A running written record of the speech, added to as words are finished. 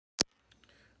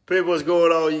People, what's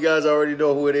going on? You guys already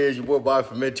know who it is. Your boy Bobby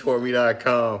from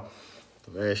Mentourme.com.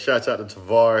 Man, shouts out to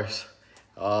Tavares.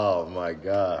 Oh my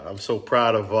God, I'm so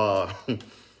proud of.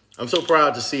 I'm so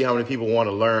proud to see how many people want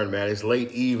to learn, man. It's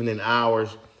late evening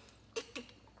hours,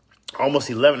 almost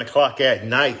 11 o'clock at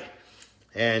night,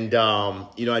 and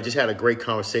I just had a great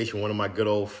conversation with one of my good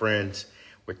old friends.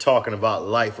 We're talking about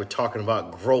life. We're talking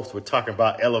about growth. We're talking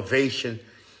about elevation,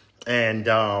 and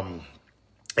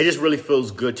it just really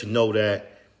feels good to know that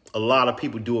a lot of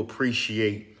people do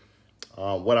appreciate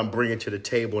what I'm bringing to the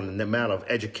table and the amount of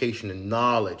education and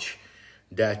knowledge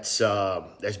that's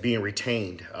being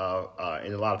retained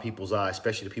in a lot of people's eyes,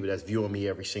 especially the people that's viewing me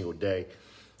every single day.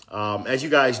 As you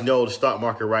guys know, the stock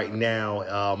market right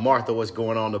now, Martha, what's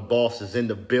going on? The boss is in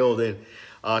the building.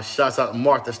 Shouts out to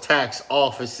Martha's tax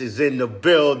office is in the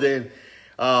building.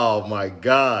 Oh my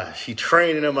God, she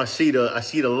training them. I see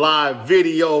the live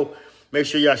video. Make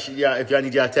sure y'all, if y'all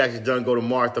need y'all taxes done, go to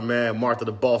Martha, man. Martha,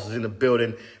 the boss, is in the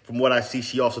building. From what I see,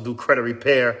 she also do credit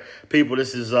repair. People,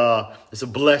 it's a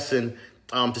blessing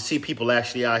to see people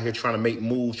actually out here trying to make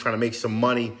moves, trying to make some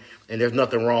money. And there's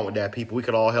nothing wrong with that, people. We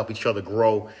could all help each other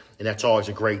grow, and that's always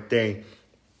a great thing.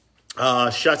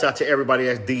 Shouts out to everybody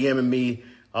that's DMing me,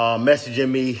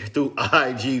 messaging me through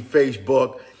IG,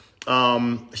 Facebook.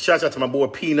 Shouts out to my boy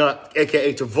Peanut,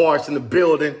 a.k.a. Tavares, in the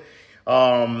building.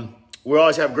 We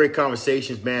always have great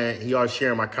conversations, man. He always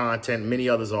sharing my content. Many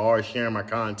others are always sharing my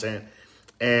content.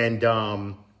 And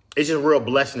it's just a real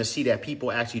blessing to see that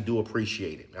people actually do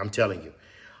appreciate it. I'm telling you.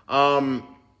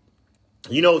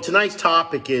 Tonight's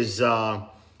topic is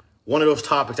one of those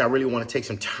topics I really want to take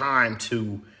some time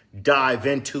to dive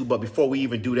into. But before we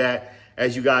even do that,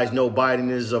 as you guys know, Biden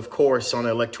is, of course, on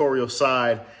the electoral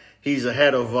side. He's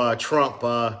ahead of Trump.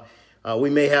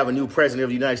 We may have a new president of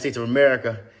the United States of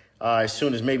America as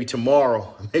soon as maybe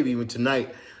tomorrow, maybe even tonight.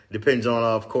 Depends on,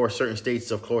 of course, certain states,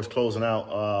 of course, closing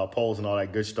out polls and all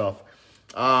that good stuff.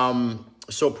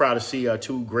 So proud to see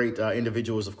two great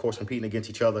individuals, of course, competing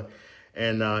against each other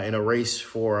and in a race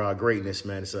for greatness,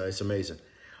 man. It's amazing.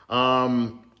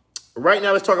 Right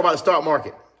now, let's talk about the stock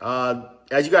market.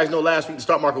 As you guys know, last week, the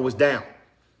stock market was down.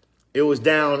 It was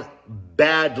down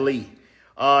badly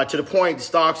to the point the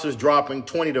stocks was dropping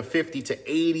 20 to 50 to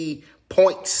 80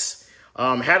 points.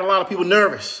 Had a lot of people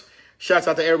nervous. Shouts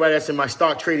out to everybody that's in my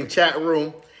stock trading chat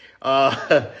room.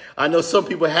 I know some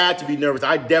people had to be nervous.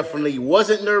 I definitely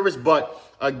wasn't nervous, but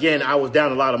again, I was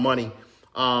down a lot of money.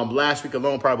 Last week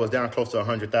alone, probably was down close to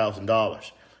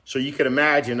 $100,000. So you can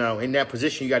imagine in that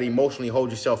position, you got to emotionally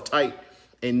hold yourself tight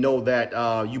and know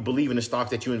that you believe in the stock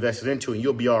that you invested into, and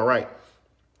you'll be all right.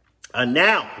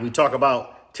 Now we talk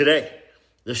about today.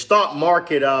 The stock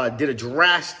market did a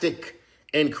drastic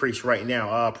increase right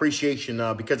now. Appreciation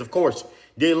because, of course,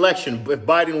 the election, if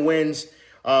Biden wins,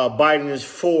 Biden is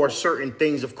for certain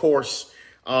things, of course,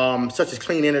 such as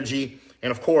clean energy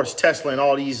and, of course, Tesla and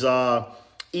all these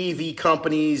EV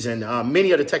companies and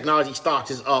many of the technology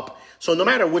stocks is up. So no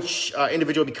matter which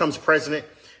individual becomes president,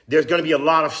 there's going to be a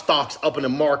lot of stocks up in the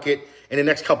market in the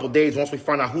next couple of days once we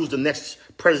find out who's the next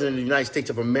president of the United States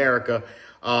of America.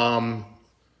 God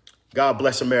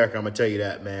bless America. I'm going to tell you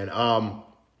that, man.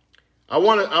 I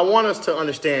want us to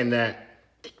understand that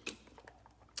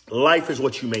life is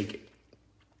what you make it.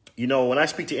 You know, when I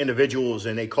speak to individuals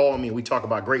and they call me and we talk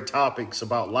about great topics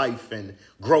about life and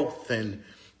growth and,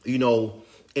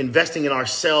 investing in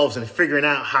ourselves and figuring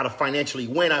out how to financially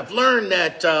win, I've learned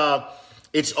that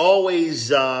it's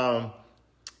always a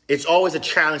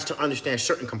challenge to understand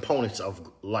certain components of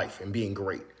life and being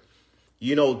great.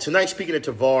 Tonight, speaking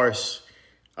to Tavares,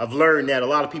 I've learned that a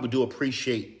lot of people do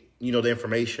appreciate, the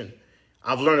information.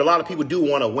 I've learned a lot of people do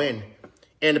want to win.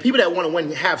 And the people that want to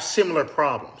win have similar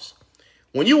problems.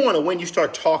 When you want to win, you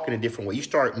start talking a different way. You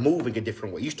start moving a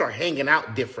different way. You start hanging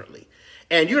out differently.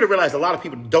 And you're going to realize a lot of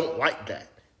people don't like that.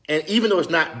 And even though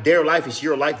it's not their life, it's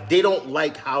your life, they don't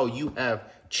like how you have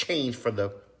changed for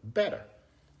the better.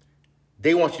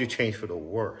 They want you to change for the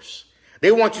worse.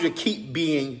 They want you to keep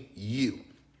being you.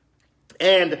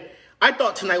 And I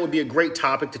thought tonight would be a great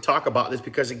topic to talk about this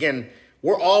because, again,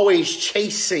 we're always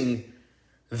chasing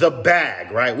the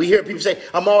bag, right? We hear people say,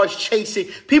 I'm always chasing.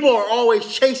 People are always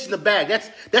chasing the bag.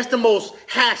 That's the most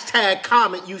hashtag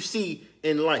comment you see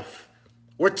in life.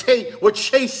 We're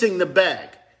chasing the bag.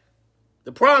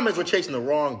 The problem is we're chasing the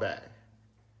wrong bag.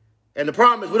 And the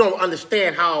problem is we don't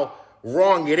understand how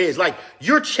wrong it is. Like,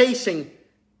 you're chasing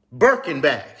Birkin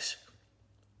bags.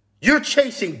 You're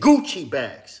chasing Gucci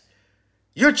bags.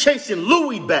 You're chasing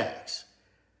Louis bags.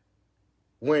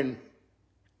 When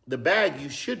the bag you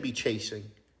should be chasing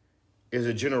is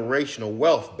a generational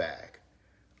wealth bag.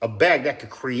 A bag that could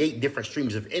create different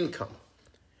streams of income.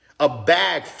 a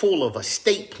bag full of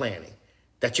estate planning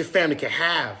that your family can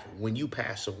have when you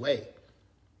pass away.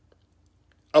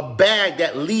 A bag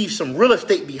that leaves some real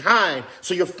estate behind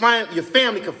so your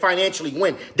family can financially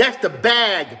win. That's the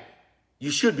bag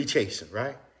you should be chasing,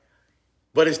 right?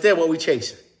 But instead, what we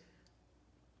chasing?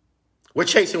 We're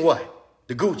chasing what?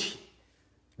 The Gucci,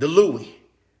 the Louis,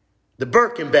 the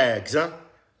Birkin bags, huh?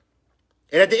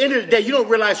 And at the end of the day, you don't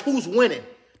realize who's winning.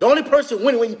 The only person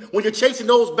winning when you're chasing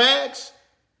those bags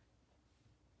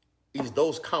is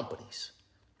those companies.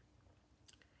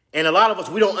 And a lot of us,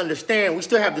 we don't understand. We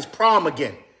still have this problem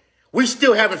again. We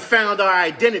still haven't found our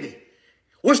identity.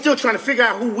 We're still trying to figure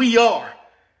out who we are.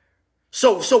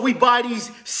 So we buy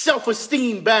these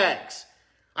self-esteem bags.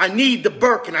 I need the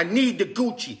Birkin. I need the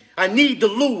Gucci. I need the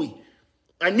Louis.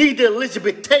 I need the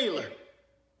Elizabeth Taylor.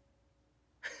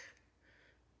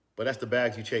 But that's the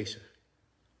bags you're chasing.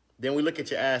 Then we look at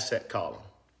your asset column.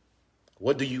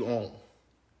 What do you own?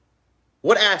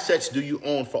 What assets do you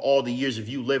own for all the years of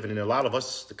you living? And a lot of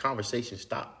us, the conversation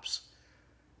stops.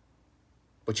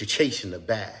 But you're chasing the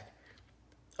bag.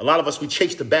 A lot of us, we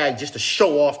chase the bag just to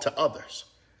show off to others.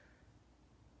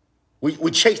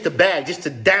 We chase the bag just to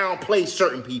downplay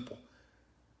certain people.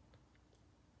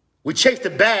 We chase the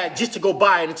bag just to go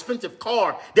buy an expensive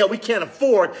car that we can't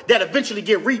afford that eventually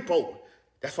get repoed.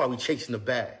 That's why we're chasing the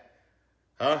bag.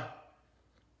 Huh?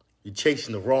 You're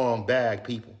chasing the wrong bag,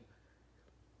 people.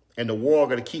 And the world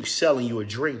going to keep selling you a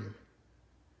dream.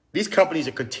 These companies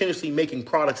are continuously making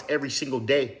products every single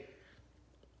day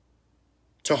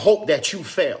to hope that you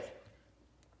fail,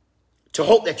 to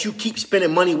hope that you keep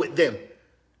spending money with them.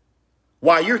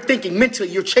 While you're thinking mentally,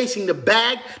 you're chasing the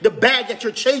bag that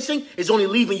you're chasing is only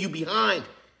leaving you behind.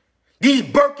 These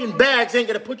Birkin bags ain't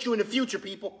going to put you in the future,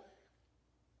 people.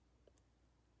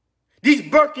 These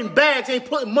Birkin bags ain't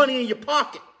putting money in your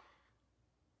pocket.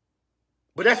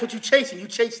 But that's what you're chasing. You're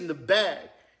chasing the bag.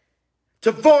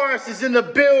 Tavares is in the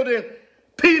building.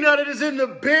 Peanut is in the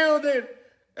building.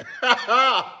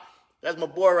 That's my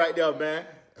boy right there, man.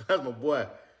 That's my boy.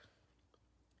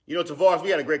 You know, Tavares, we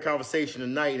had a great conversation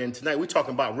tonight, and tonight we're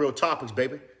talking about real topics,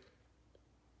 baby.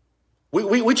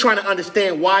 We're trying to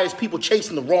understand why is people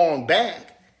chasing the wrong bag.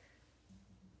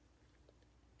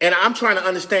 And I'm trying to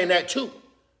understand that too.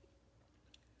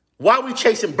 Why are we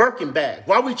chasing Birkin bags?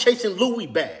 Why are we chasing Louis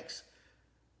bags?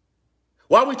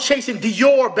 Why are we chasing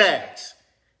Dior bags?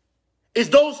 Is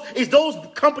those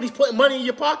companies putting money in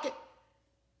your pocket?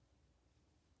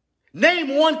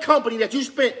 Name one company that you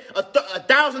spent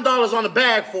 $1,000 on a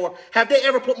bag for. Have they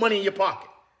ever put money in your pocket?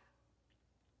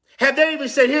 Have they even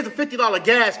said, here's a $50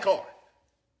 gas card?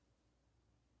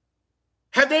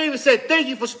 Have they even said, thank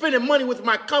you for spending money with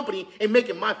my company and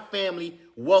making my family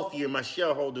wealthier, my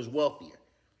shareholders wealthier?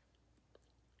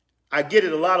 I get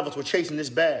it. A lot of us were chasing this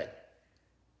bag.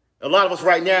 A lot of us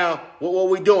right now, what are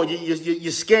we doing? You're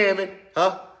scamming,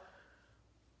 huh?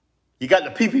 You got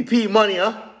the PPP money,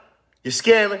 huh? You're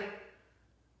scamming.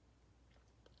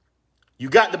 You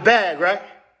got the bag, right?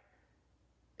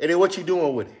 And then what you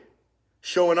doing with it?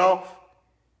 Showing off?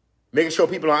 Making sure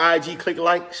people on IG click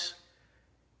likes?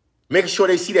 Making sure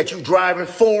they see that you driving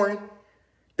foreign?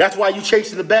 That's why you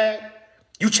chasing the bag?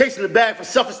 You chasing the bag for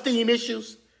self-esteem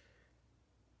issues?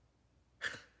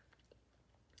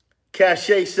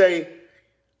 Cache say,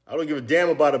 I don't give a damn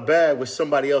about a bag with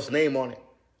somebody else's name on it.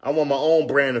 I want my own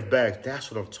brand of bags.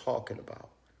 That's what I'm talking about.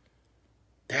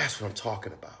 That's what I'm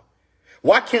talking about.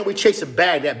 Why can't we chase a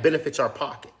bag that benefits our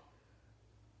pocket?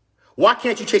 Why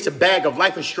can't you chase a bag of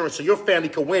life insurance so your family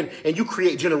can win and you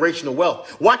create generational wealth?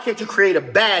 Why can't you create a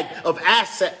bag of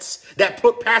assets that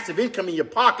put passive income in your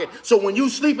pocket so when you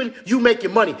sleeping, you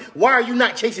making money? Why are you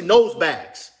not chasing those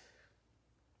bags?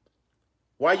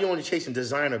 Why are you only chasing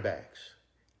designer bags?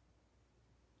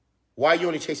 Why are you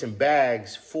only chasing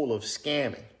bags full of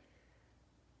scamming?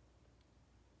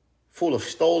 Full of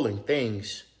stolen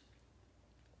things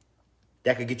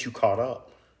that could get you caught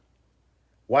up?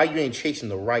 Why you ain't chasing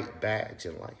the right bags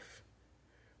in life?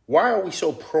 Why are we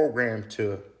so programmed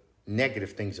to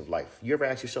negative things of life? You ever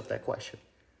ask yourself that question?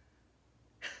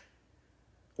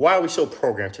 Why are we so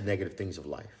programmed to negative things of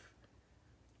life?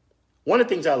 One of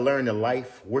the things I learned in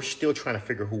life, we're still trying to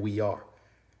figure who we are.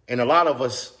 And a lot of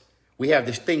us, we have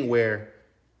this thing where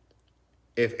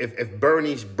if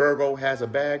Bernice Burgo has a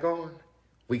bag on,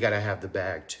 we got to have the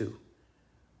bag too.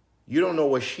 You don't know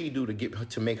what she do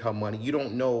to make her money. You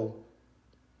don't know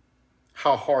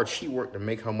how hard she worked to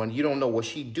make her money. You don't know what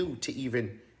she do to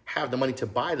even have the money to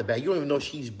buy the bag. You don't even know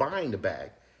she's buying the bag.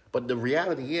 But the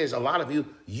reality is, a lot of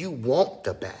you want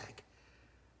the bag.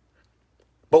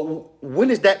 But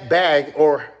when is that bag,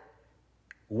 or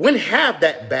when have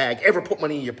that bag ever put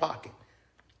money in your pocket?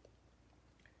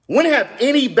 When have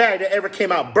any bag that ever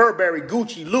came out, Burberry,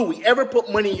 Gucci, Louis, ever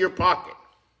put money in your pocket?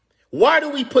 Why do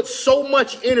we put so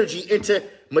much energy into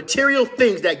material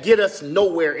things that get us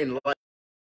nowhere in life?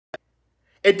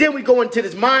 And then we go into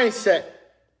this mindset,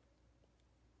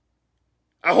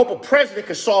 I hope a president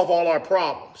can solve all our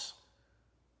problems.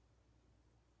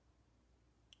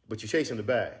 But you're chasing the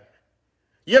bag.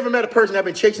 You ever met a person that's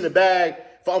been chasing the bag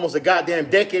for almost a goddamn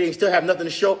decade and still have nothing to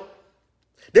show?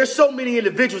 There's so many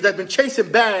individuals that's been chasing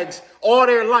bags all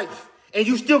their life and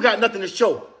you still got nothing to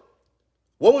show.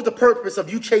 What was the purpose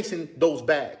of you chasing those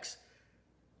bags?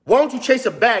 Why don't you chase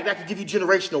a bag that could give you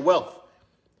generational wealth?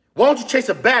 Why don't you chase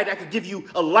a bag that could give you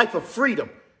a life of freedom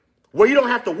where you don't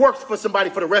have to work for somebody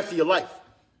for the rest of your life?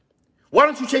 Why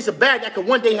don't you chase a bag that could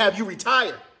one day have you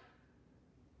retire?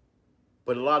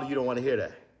 But a lot of you don't want to hear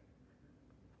that.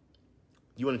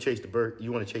 You want to chase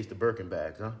the Birkin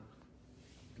bags, huh?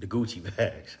 The Gucci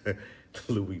bags, the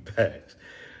Louis bags.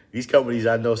 These companies,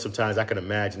 I know sometimes I can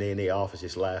imagine they in their office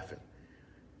just laughing.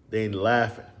 They ain't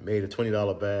laughing. Made a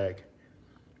 $20 bag,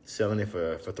 selling it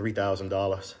for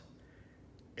 $3,000.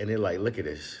 And they're like, look at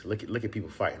this. Look at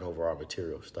people fighting over our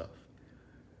material stuff.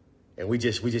 And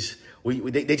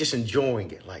they just enjoying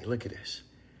it. Like, look at this.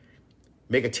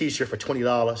 Make a t-shirt for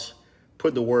 $20,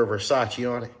 put the word Versace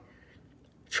on it,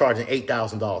 charging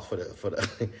 $8,000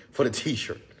 for the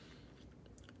t-shirt.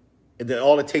 And then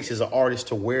all it takes is an artist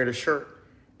to wear the shirt,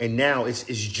 and now it's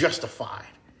justified.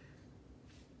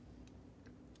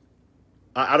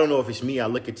 I don't know if it's me. I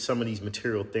look at some of these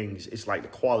material things. It's like the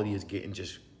quality is getting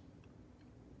just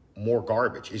more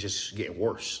garbage. It's just getting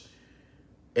worse.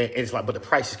 And it's like, but the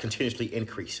price is continuously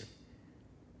increasing.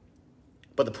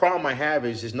 But the problem I have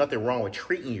is there's nothing wrong with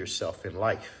treating yourself in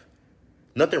life.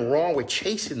 Nothing wrong with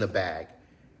chasing the bag.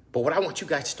 But what I want you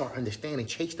guys to start understanding,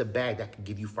 chase the bag that can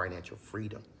give you financial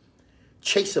freedom.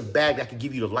 Chase a bag that can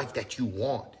give you the life that you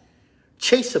want.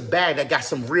 Chase a bag that got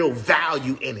some real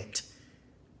value in it.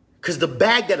 Because the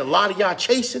bag that a lot of y'all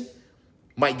chasing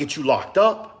might get you locked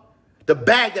up. The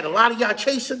bag that a lot of y'all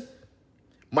chasing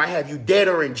might have you dead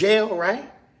or in jail, right?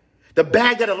 The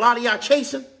bag that a lot of y'all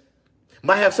chasing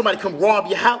might have somebody come rob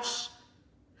your house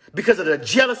because of the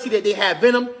jealousy that they have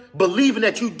in them, believing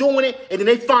that you're doing it, and then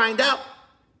they find out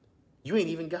you ain't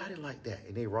even got it like that,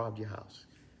 and they robbed your house.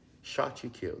 Shot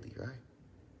you, killed you, right?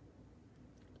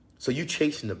 So you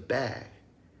chasing the bag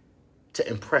to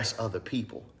impress other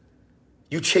people.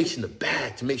 You chasing the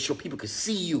bag to make sure people can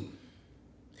see you.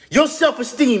 Your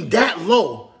self-esteem that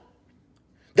low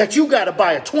that you got to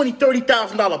buy a $20,000,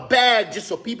 $30,000 bag just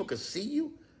so people can see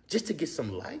you, just to get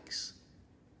some likes.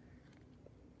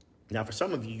 Now, for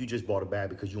some of you, you just bought a bag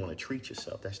because you want to treat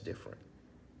yourself. That's different.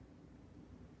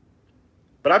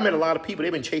 But I've met a lot of people,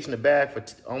 they've been chasing the bag for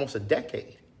almost a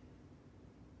decade.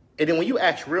 And then when you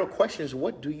ask real questions,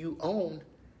 what do you own?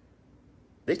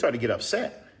 They start to get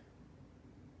upset.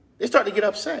 They start to get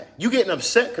upset. You getting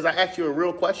upset because I asked you a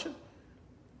real question?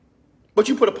 But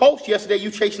you put a post yesterday,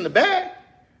 you chasing the bag.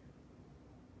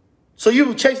 So you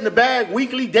were chasing the bag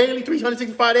weekly, daily,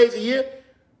 365 days a year,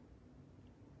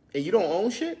 and you don't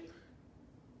own shit?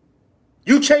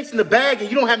 You chasing the bag and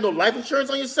you don't have no life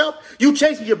insurance on yourself? You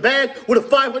chasing your bag with a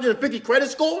 550 credit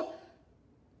score?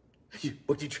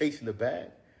 But you chasing the bag?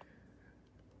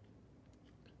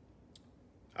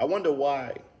 I wonder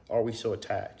why are we so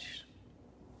attached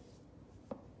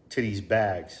to these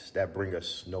bags that bring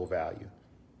us no value?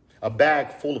 A bag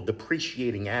full of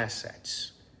depreciating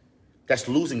assets that's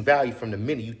losing value from the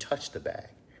minute you touch the bag.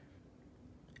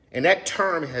 And that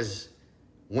term has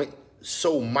went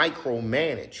so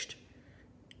micromanaged.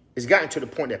 It's gotten to the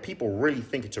point that people really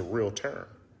think it's a real term.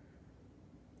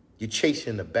 You're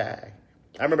chasing the bag.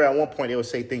 I remember at one point they would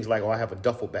say things like, oh, I have a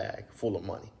duffel bag full of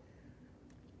money.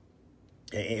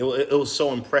 And it was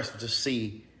so impressive to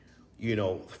see, you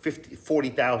know,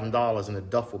 $40,000 in a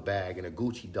duffel bag, in a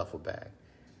Gucci duffel bag.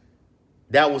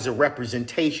 That was a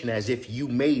representation as if you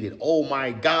made it. Oh,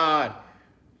 my God,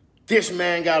 this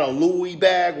man got a Louis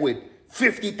bag with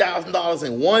 $50,000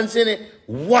 and ones in it.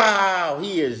 Wow,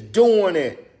 he is doing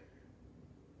it.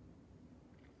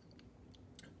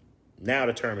 Now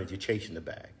the term is you're chasing the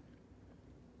bag.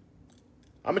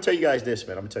 I'm going to tell you guys this,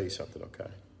 man. I'm going to tell you something,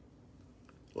 okay?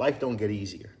 Life don't get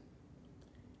easier.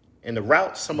 And the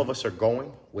route some of us are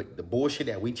going with the bullshit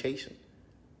that we chasing,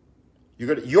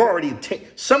 you're already,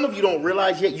 some of you don't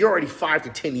realize yet, you're already 5 to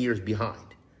 10 years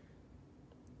behind.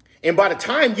 And by the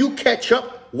time you catch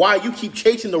up while you keep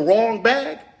chasing the wrong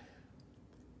bag,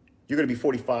 you're going to be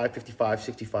 45, 55,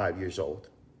 65 years old.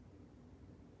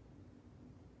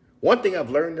 One thing I've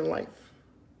learned in life,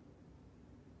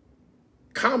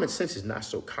 common sense is not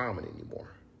so common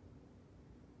anymore.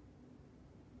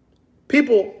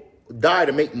 People die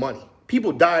to make money.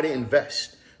 People die to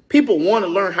invest. People want to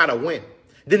learn how to win.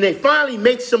 Then they finally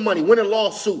make some money, win a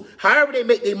lawsuit, however they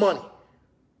make their money.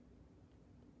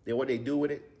 Then what they do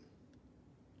with it,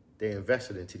 they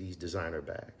invest it into these designer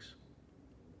bags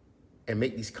and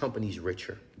make these companies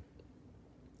richer.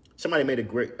 Somebody made a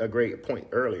great point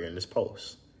earlier in this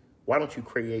post. Why don't you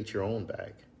create your own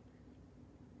bag?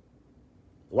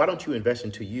 Why don't you invest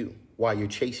into you while you're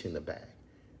chasing the bag?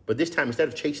 But this time, instead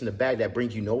of chasing the bag that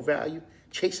brings you no value,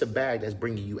 chase a bag that's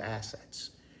bringing you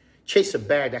assets. Chase a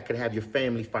bag that could have your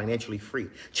family financially free.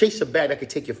 Chase a bag that could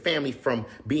take your family from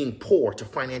being poor to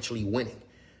financially winning,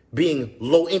 being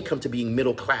low income to being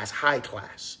middle class, high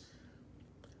class.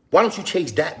 Why don't you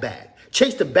chase that bag?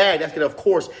 Chase the bag that's going to, of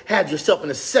course, have yourself in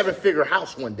a 7-figure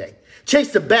house one day.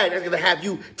 Chase the bag that's going to have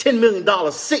you $10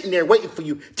 million sitting there waiting for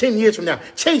you 10 years from now.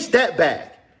 Chase that bag.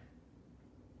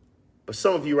 But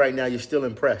some of you right now, you're still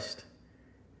impressed.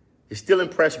 You're still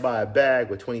impressed by a bag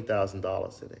with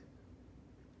 $20,000 in it.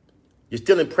 You're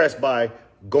still impressed by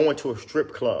going to a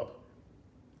strip club,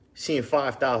 seeing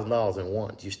 $5,000 in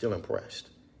ones. You're still impressed.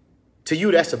 To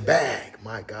you, that's a bag.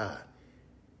 My God.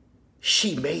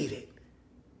 She made it.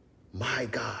 My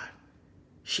God.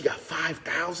 She got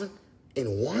 5,000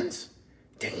 in ones?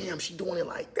 Damn, she doing it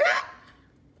like that?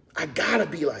 I gotta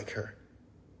be like her.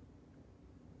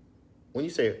 When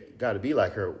you say gotta be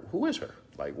like her, who is her?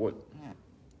 Like what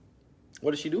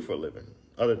does she do for a living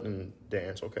other than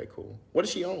dance? Okay, cool. What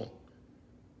does she own?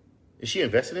 Is she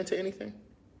invested into anything?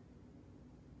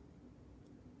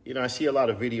 You know, I see a lot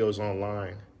of videos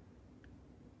online.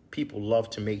 People love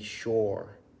to make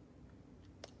sure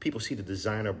people see the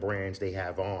designer brands they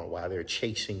have on while they're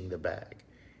chasing the bag.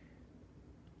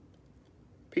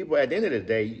 People, at the end of the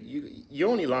day, you're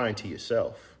only lying to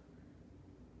yourself.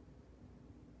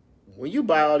 When you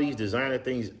buy all these designer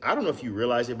things, I don't know if you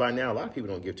realize it by now, a lot of people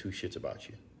don't give two shits about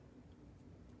you.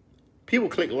 People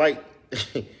click like,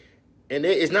 and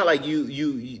it's not like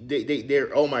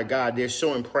they're, oh my God, they're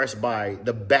so impressed by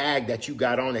the bag that you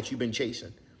got on that you've been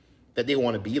chasing that they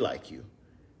want to be like you.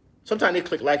 Sometimes they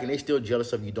click like and they still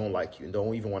jealous of you, don't like you, and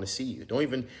don't even want to see you. Don't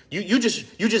even, you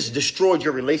just destroyed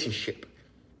your relationship.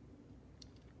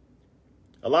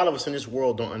 A lot of us in this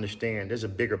world don't understand there's a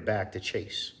bigger bag to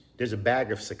chase. There's a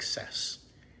bag of success.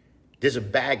 There's a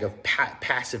bag of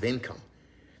passive income.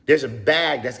 There's a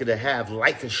bag that's going to have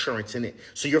life insurance in it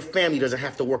so your family doesn't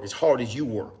have to work as hard as you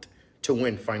worked to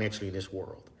win financially in this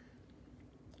world.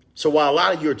 So while a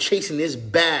lot of you are chasing this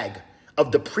bag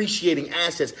of depreciating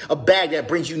assets, a bag that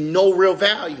brings you no real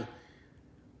value,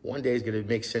 one day it's going to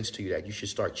make sense to you that you should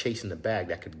start chasing the bag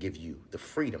that could give you the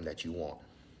freedom that you want.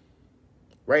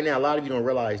 Right now, a lot of you don't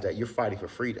realize that you're fighting for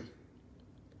freedom.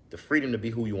 The freedom to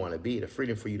be who you want to be, the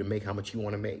freedom for you to make how much you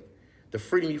want to make, the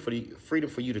freedom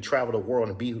for you to travel the world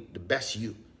and be the best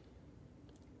you.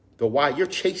 But while you're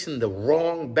chasing the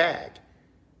wrong bag,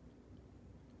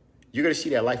 you're going to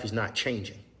see that life is not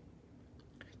changing.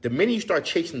 The minute you start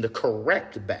chasing the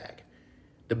correct bag,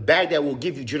 the bag that will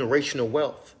give you generational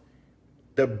wealth,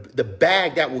 the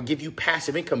bag that will give you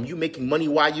passive income, you making money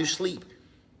while you sleep,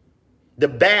 the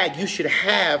bag you should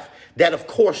have that, of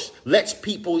course, lets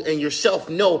people and yourself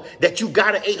know that you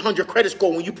got an 800 credit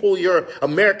score when you pull your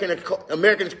American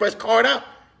Express card out.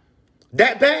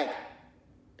 That bag,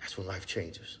 that's when life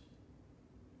changes.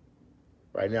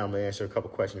 Right now, I'm going to answer a couple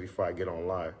questions before I get on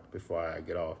live, before I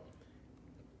get off.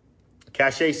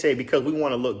 Cache say, because we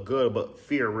want to look good but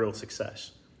fear real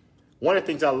success. One of the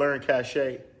things I learned,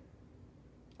 Cache,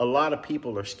 a lot of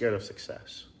people are scared of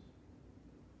success.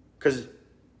 Because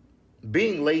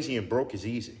being lazy and broke is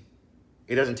easy.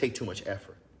 It doesn't take too much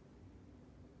effort.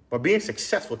 But being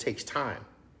successful takes time,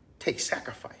 takes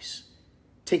sacrifice,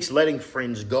 takes letting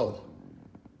friends go.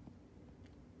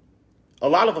 A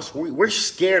lot of us, we're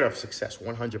scared of success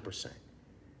 100%.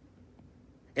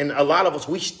 And a lot of us,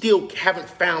 we still haven't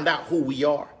found out who we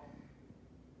are.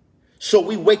 So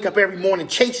we wake up every morning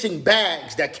chasing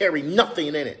bags that carry nothing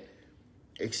in it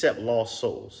except lost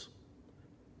souls.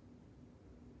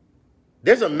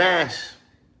 There's a mask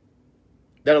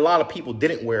that a lot of people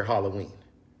didn't wear Halloween.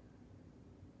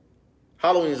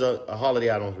 Halloween is a holiday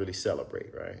I don't really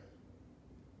celebrate, right?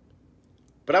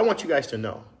 But I want you guys to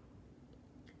know,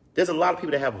 there's a lot of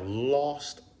people that have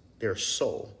lost their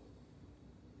soul.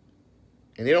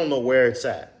 And they don't know where it's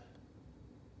at.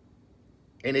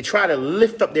 And they try to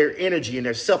lift up their energy and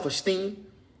their self-esteem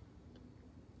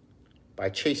by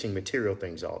chasing material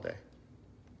things all day.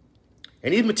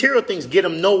 And these material things get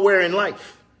them nowhere in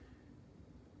life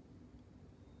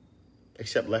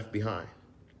except left behind.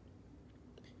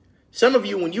 Some of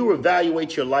you, when you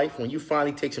evaluate your life, when you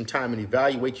finally take some time and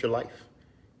evaluate your life,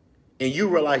 and you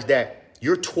realize that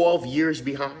you're 12 years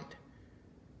behind.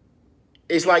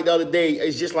 It's like the other day,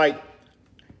 it's just like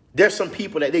there's some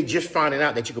people that they just finding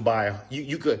out that you could buy,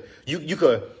 you could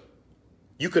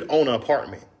own an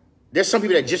apartment. There's some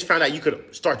people that just found out you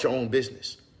could start your own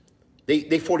business.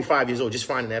 They 45 years old, just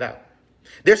finding that out.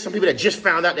 There's some people that just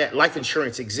found out that life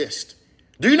insurance exists.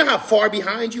 Do you know how far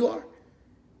behind you are?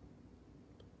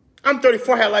 I'm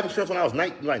 34, I had life insurance when I was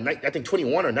I think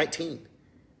 21 or 19.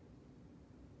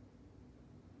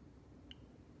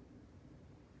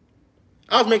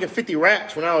 I was making 50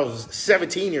 racks when I was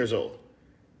 17 years old.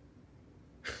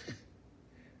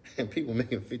 And people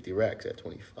making 50 racks at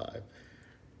 25.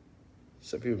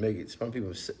 Some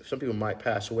people might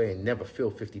pass away and never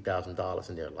feel $50,000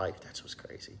 in their life. That's what's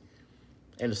crazy.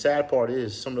 And the sad part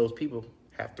is some of those people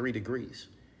have 3 degrees.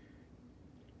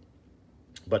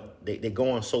 But they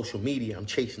go on social media, I'm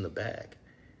chasing the bag.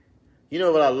 You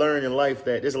know what I learned in life?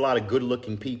 That there's a lot of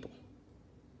good-looking people.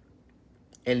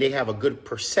 And they have a good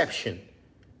perception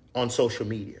on social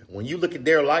media. When you look at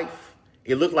their life,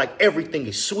 it looks like everything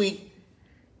is sweet.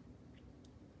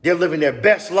 They're living their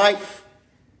best life.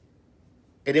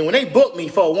 And then when they book me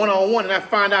for a one-on-one and I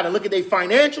find out and look at their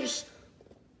financials,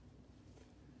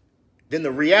 then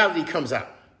the reality comes out.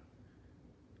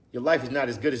 Your life is not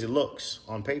as good as it looks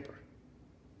on paper.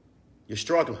 You're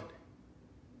struggling.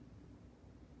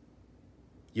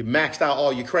 You maxed out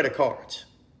all your credit cards.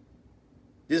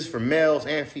 This is for males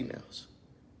and females.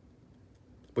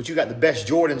 But you got the best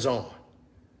Jordans on.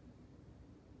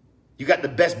 You got the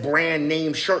best brand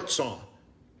name shirts on.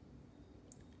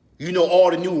 You know all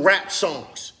the new rap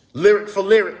songs, lyric for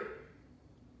lyric.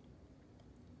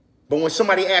 But when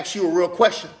somebody asks you a real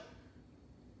question,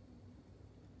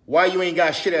 why you ain't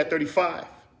got shit at 35?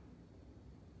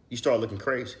 You start looking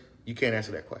crazy. You can't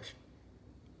answer that question.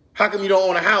 How come you don't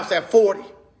own a house at 40?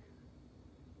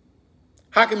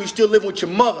 How come you still living with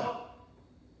your mother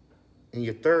in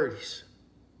your 30s?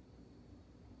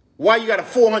 Why you got a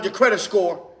 400 credit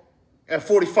score at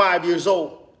 45 years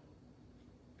old?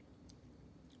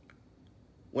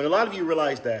 When a lot of you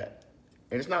realize that,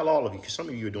 and it's not all of you, because some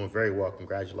of you are doing very well,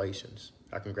 congratulations.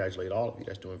 I congratulate all of you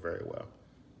that's doing very well.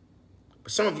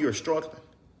 But some of you are struggling.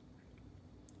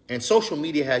 And social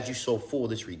media has you so full,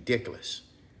 it's ridiculous.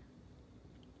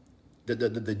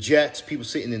 The jets, people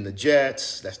sitting in the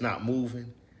jets, that's not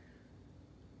moving.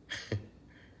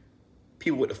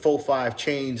 People with the 4-5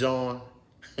 chains on.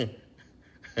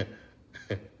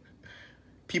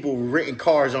 People renting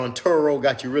cars on Turo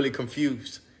got you really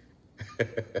confused.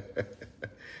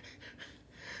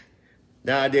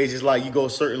 Nowadays, it's like you go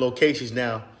certain locations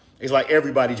now, it's like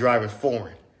everybody driving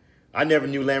foreign. I never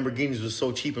knew Lamborghinis was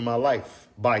so cheap in my life,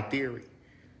 by theory.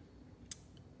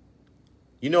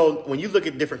 You know, when you look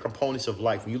at different components of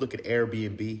life, when you look at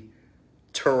Airbnb,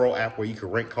 Turo app where you can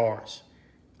rent cars,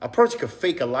 a person could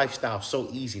fake a lifestyle so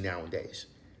easy nowadays.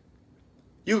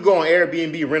 You could go on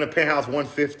Airbnb, rent a penthouse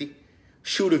 150,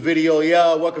 shoot a video,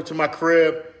 yeah, welcome to my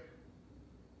crib.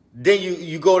 Then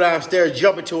you go downstairs,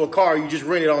 jump into a car you just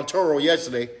rented on Turo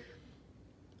yesterday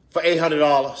for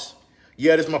 $800.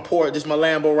 Yeah, this is my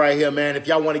Lambo right here, man. If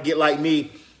y'all want to get like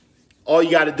me, all you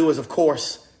got to do is, of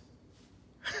course,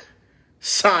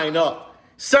 sign up.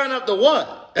 Sign up to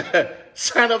what?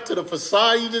 Sign up to the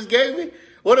facade you just gave me?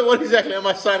 What exactly am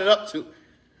I signing up to?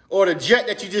 Or the jet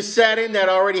that you just sat in that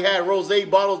already had rosé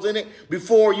bottles in it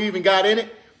before you even got in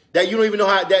it? That you don't even know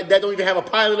how, that don't even have a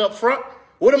pilot up front?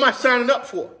 What am I signing up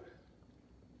for?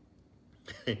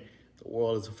 The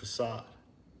world is a facade.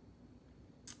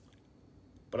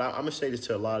 But I'm going to say this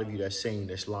to a lot of you that's saying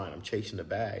this line, I'm chasing the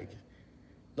bag.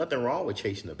 Nothing wrong with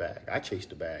chasing the bag. I chase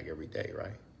the bag every day,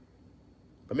 right?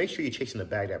 But make sure you're chasing the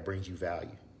bag that brings you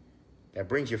value, that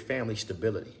brings your family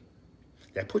stability,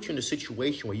 that puts you in a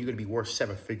situation where you're going to be worth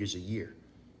 7 figures a year.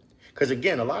 Because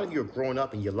again, a lot of you are growing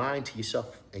up and you're lying to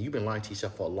yourself, and you've been lying to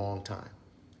yourself for a long time.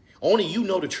 Only you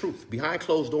know the truth. Behind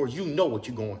closed doors, you know what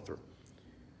you're going through.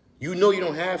 You know you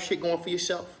don't have shit going for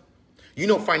yourself. You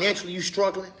know financially you're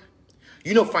struggling.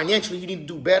 You know financially you need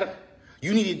to do better.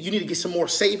 You need to get some more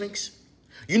savings.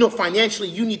 You know financially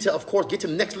you need to, of course, get to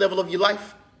the next level of your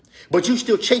life. But you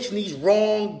still chasing these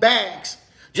wrong bags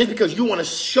just because you want to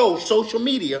show social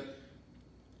media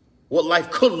what life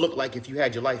could look like if you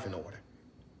had your life in order.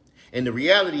 And the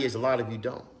reality is a lot of you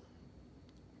don't.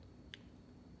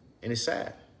 And it's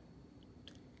sad.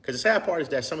 Because the sad part is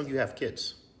that some of you have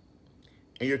kids.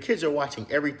 And your kids are watching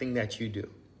everything that you do.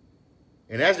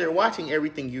 And as they're watching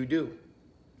everything you do,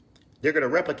 they're going to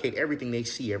replicate everything they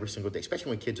see every single day,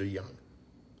 especially when kids are young.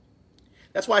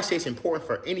 That's why I say it's important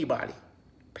for anybody.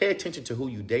 Pay attention to who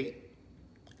you date.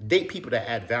 Date people that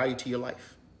add value to your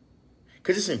life.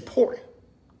 Because it's important.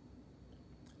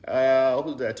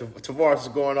 Who's that? Tavares is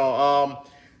going on.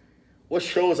 What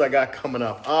shows I got coming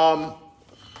up?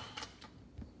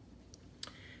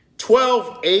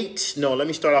 12/8. No, let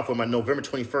me start off with my November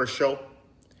 21st show.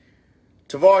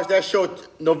 Tavares, that show,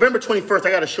 November 21st,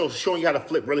 I got a show showing you how to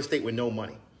flip real estate with no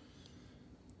money.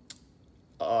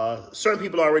 Certain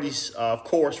people already, of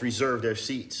course, reserved their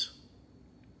seats.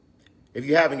 If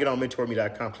you haven't, get on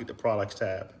mentourme.com, click the products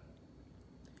tab.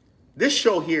 This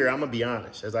show here, I'm going to be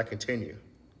honest, as I continue,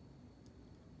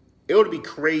 it would be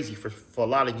crazy for a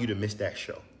lot of you to miss that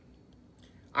show.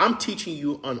 I'm teaching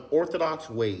you unorthodox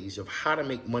ways of how to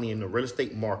make money in the real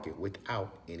estate market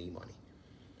without any money.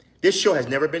 This show has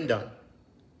never been done.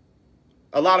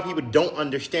 A lot of people don't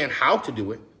understand how to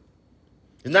do it.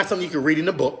 It's not something you can read in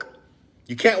a book.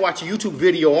 You can't watch a YouTube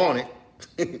video on it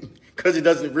because it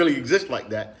doesn't really exist like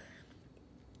that.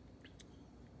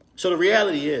 So the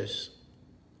reality is,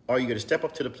 are you going to step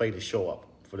up to the plate and show up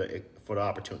for the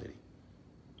opportunity?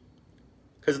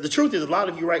 Because the truth is, a lot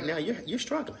of you right now, you're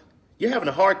struggling. You're having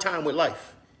a hard time with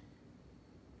life.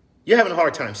 You're having a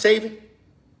hard time saving.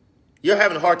 You're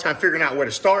having a hard time figuring out where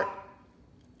to start.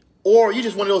 Or you're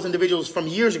just one of those individuals from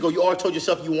years ago, you always told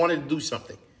yourself you wanted to do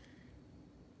something.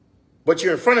 But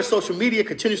you're in front of social media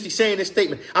continuously saying this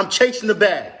statement, I'm chasing the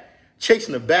bag.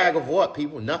 Chasing the bag of what,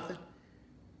 people? Nothing.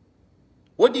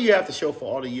 What do you have to show for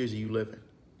all the years that you live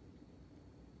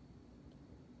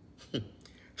in?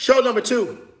 Show number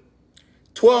 2,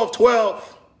 12/12.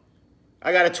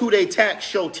 I got a 2-day tax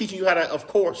show teaching you how to, of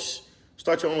course,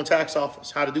 start your own tax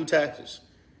office, how to do taxes.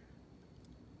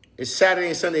 It's Saturday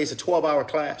and Sunday. It's a 12-hour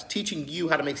class teaching you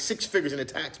how to make 6 figures in the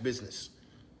tax business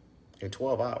in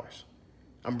 12 hours.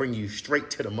 I'm bringing you straight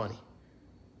to the money.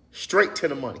 Straight to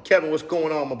the money. Kevin, what's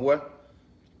going on, my boy?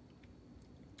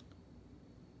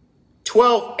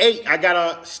 12/8, I got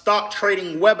a stock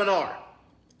trading webinar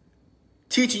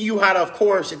teaching you how to, of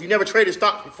course, if you never traded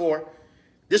stocks before,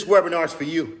 this webinar is for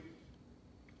you.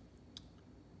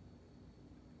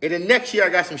 And then next year, I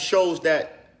got some shows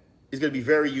that is going to be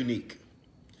very unique.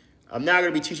 I'm now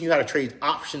going to be teaching you how to trade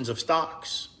options of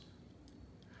stocks.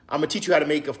 I'm going to teach you how to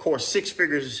make, of course, 6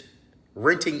 figures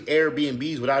renting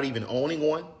Airbnbs without even owning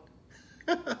one.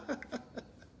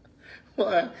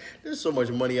 Boy, there's so much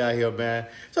money out here, man.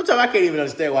 Sometimes I can't even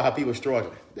understand how people are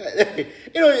struggling.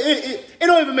 It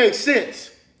don't even make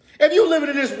sense. If you living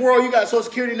in this world, you got a social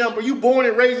security number, you born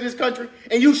and raised in this country,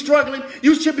 and you struggling,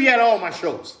 you should be at all my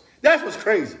shows. That's what's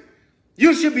crazy.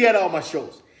 You should be at all my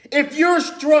shows. If you're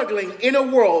struggling in a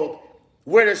world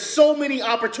where there's so many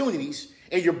opportunities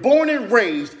and you're born and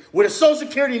raised with a social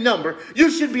security number, you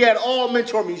should be at all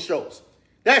Mentor Me shows.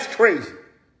 That's crazy.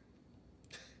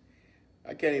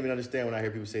 I can't even understand when I hear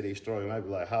people say they're struggling. I'd be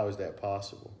like, how is that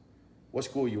possible? What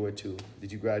school you went to?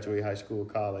 Did you graduate high school,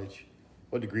 college?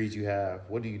 What degrees you have?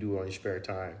 What do you do on your spare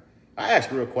time? I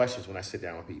ask real questions when I sit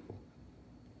down with people.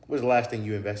 What's the last thing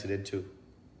you invested into?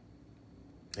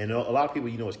 And a lot of people,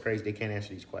 you know, it's crazy. They can't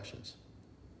answer these questions.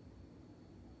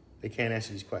 They can't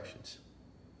answer these questions.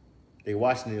 They're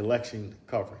watching the election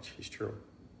coverage. It's true.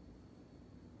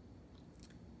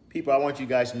 People, I want you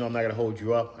guys to know I'm not going to hold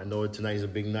you up. I know tonight is a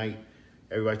big night.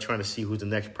 Everybody's trying to see who's the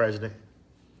next president.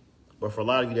 But for a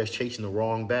lot of you that's chasing the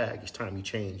wrong bag, it's time you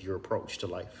change your approach to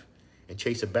life and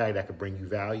chase a bag that could bring you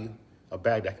value, a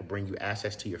bag that could bring you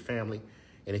assets to your family.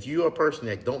 And if you're a person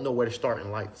that don't know where to start in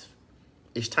life,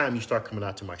 it's time you start coming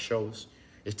out to my shows.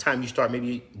 It's time you start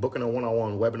maybe booking a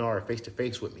one-on-one webinar or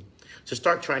face-to-face with me. So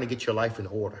start trying to get your life in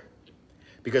order.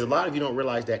 Because a lot of you don't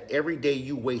realize that every day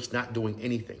you waste not doing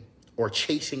anything or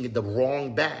chasing the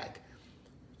wrong bag,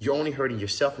 you're only hurting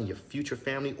yourself and your future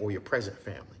family or your present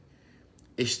family.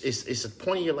 It's a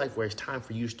point in your life where it's time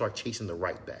for you to start chasing the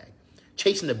right bag.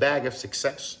 Chasing the bag of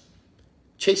success.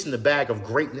 Chasing the bag of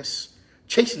greatness.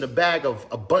 Chasing the bag of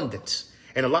abundance.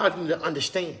 And a lot of you need to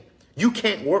understand, you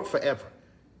can't work forever.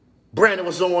 Brandon,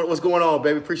 what's going on,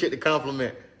 baby? Appreciate the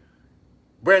compliment.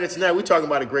 Brandon, tonight we're talking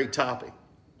about a great topic.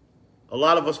 A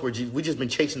lot of us, we just been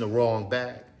chasing the wrong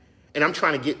bag. And I'm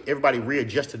trying to get everybody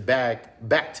readjusted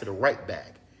back to the right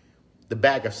bag. The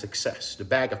bag of success, the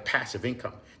bag of passive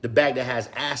income, the bag that has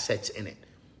assets in it,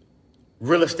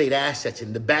 real estate assets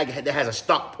in it, the bag that has a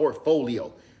stock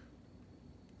portfolio,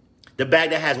 the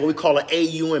bag that has what we call an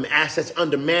AUM, assets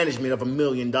under management of $1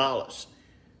 million.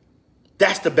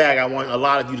 That's the bag I want a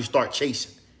lot of you to start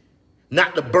chasing.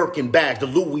 Not the Birkin bags, the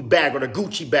Louis bag or the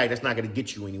Gucci bag. That's not going to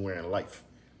get you anywhere in life.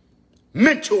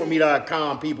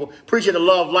 Mentourme.com, people. Appreciate the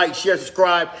love, like, share,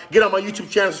 subscribe. Get on my YouTube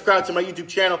channel, subscribe to my YouTube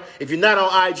channel. If you're not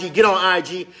on IG, get on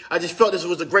IG. I just felt this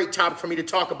was a great topic for me to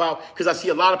talk about because I see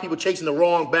a lot of people chasing the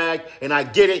wrong bag, and I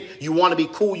get it. You want to be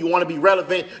cool. You want to be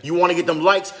relevant. You want to get them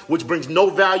likes, which brings no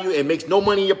value and makes no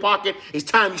money in your pocket. It's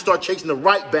time you start chasing the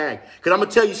right bag because I'm going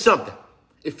to tell you something.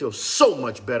 It feels so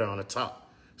much better on the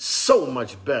top. So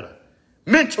much better.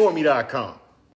 Mentourme.com.